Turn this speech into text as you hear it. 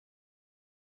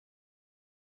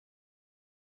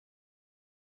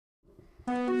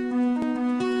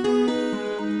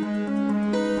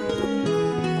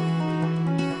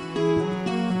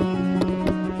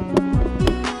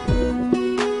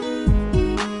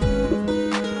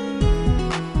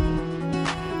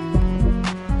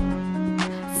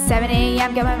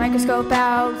Get my microscope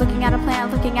out, looking at a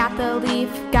plant, looking at the leaf.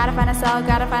 Gotta find a cell,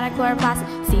 gotta find a chloroplast.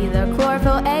 See the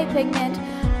chlorophyll, a pigment,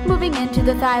 moving into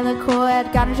the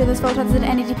thylakoid. Gotta ensure those photons in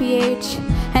NADPH.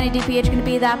 NADPH gonna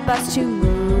be that bus to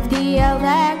move the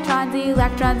electrons. The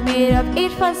electrons made of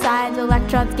H plus signs.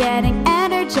 Electrons getting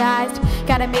energized.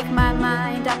 Gotta make my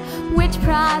mind up. Which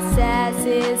process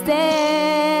is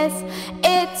this?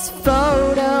 It's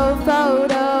photo.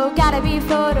 Gotta be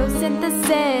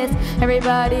photosynthesis.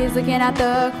 Everybody's looking at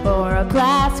the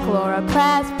chloroplasts,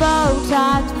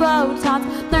 photons.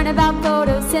 Learn about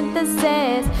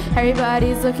photosynthesis.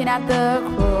 Everybody's looking at the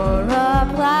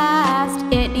chloroplast.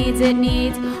 It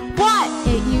needs what?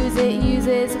 It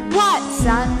uses what?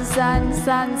 Sun.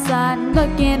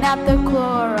 Looking at the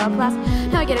chloroplast.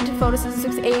 Now I get into photosynthesis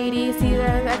 680. See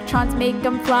the electrons make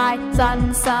them fly.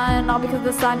 Sun, all because of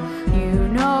the sun. You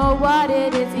know what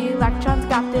it is. The electrons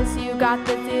got this, you got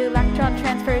this. The electron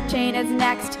transfer chain is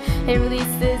next. It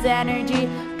releases energy.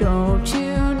 Don't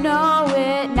you know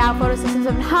it? Now photosystem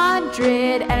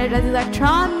 700. Energize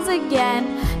electrons again.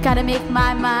 Gotta make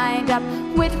my mind up.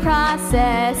 Which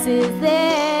process is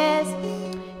this?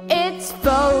 It's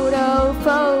photo.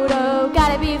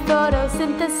 Gotta be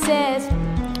photosynthesis.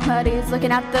 Buddy's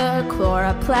looking at the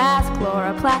chloroplast.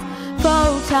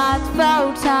 Photons.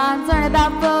 Learn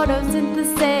about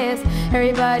photosynthesis.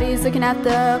 Everybody's looking at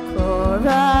the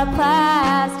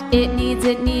chloroplast. It needs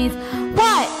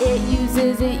what? It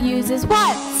uses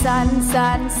what? Sun.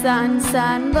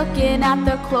 Looking at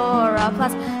the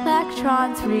chloroplast.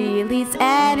 Electrons release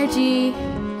energy.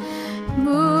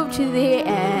 Move to the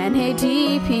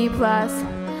NADP plus.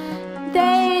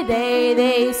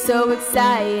 They so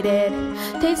excited.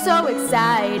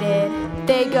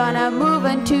 They gonna move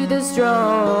into the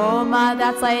stroma.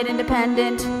 That's light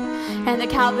independent. And the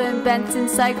Calvin-Benson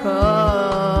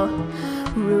cycle.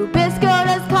 Rubisco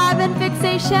does carbon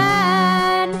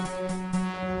fixation.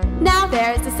 Now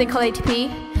there's this thing called ATP.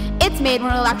 It's made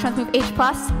when electrons move H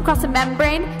plus across the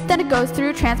membrane, then it goes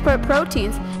through transport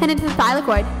proteins and into the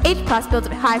thylakoid. H plus builds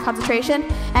up at high concentration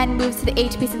and moves to the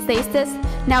ATP synthesis.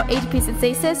 Now ATP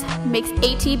synthesis makes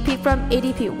ATP from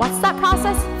ADP. What's that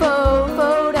process?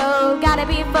 Photo, gotta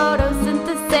be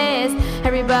photosynthesis.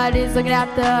 Everybody's looking at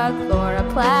the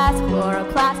chloroplast.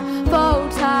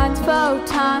 Photons,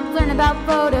 learn about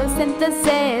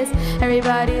photosynthesis.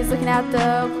 Everybody's looking at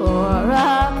the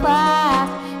chloroplast.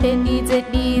 It needs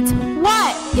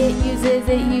what? It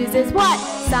uses what?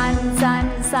 Sun.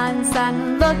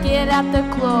 Looking at the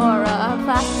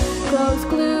chloroplast.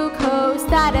 Glucose,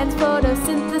 that ends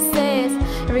photosynthesis.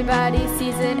 Everybody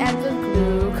sees it ends with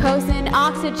glucose and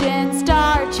oxygen.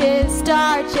 Starches.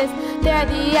 They're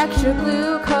the extra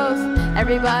glucose.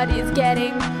 Everybody's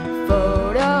getting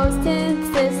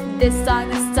photosynthesis. This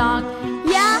song.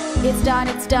 Yeah, it's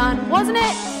done. Wasn't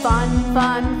it? Fun.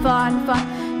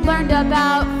 Learned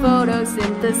about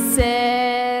photosynthesis.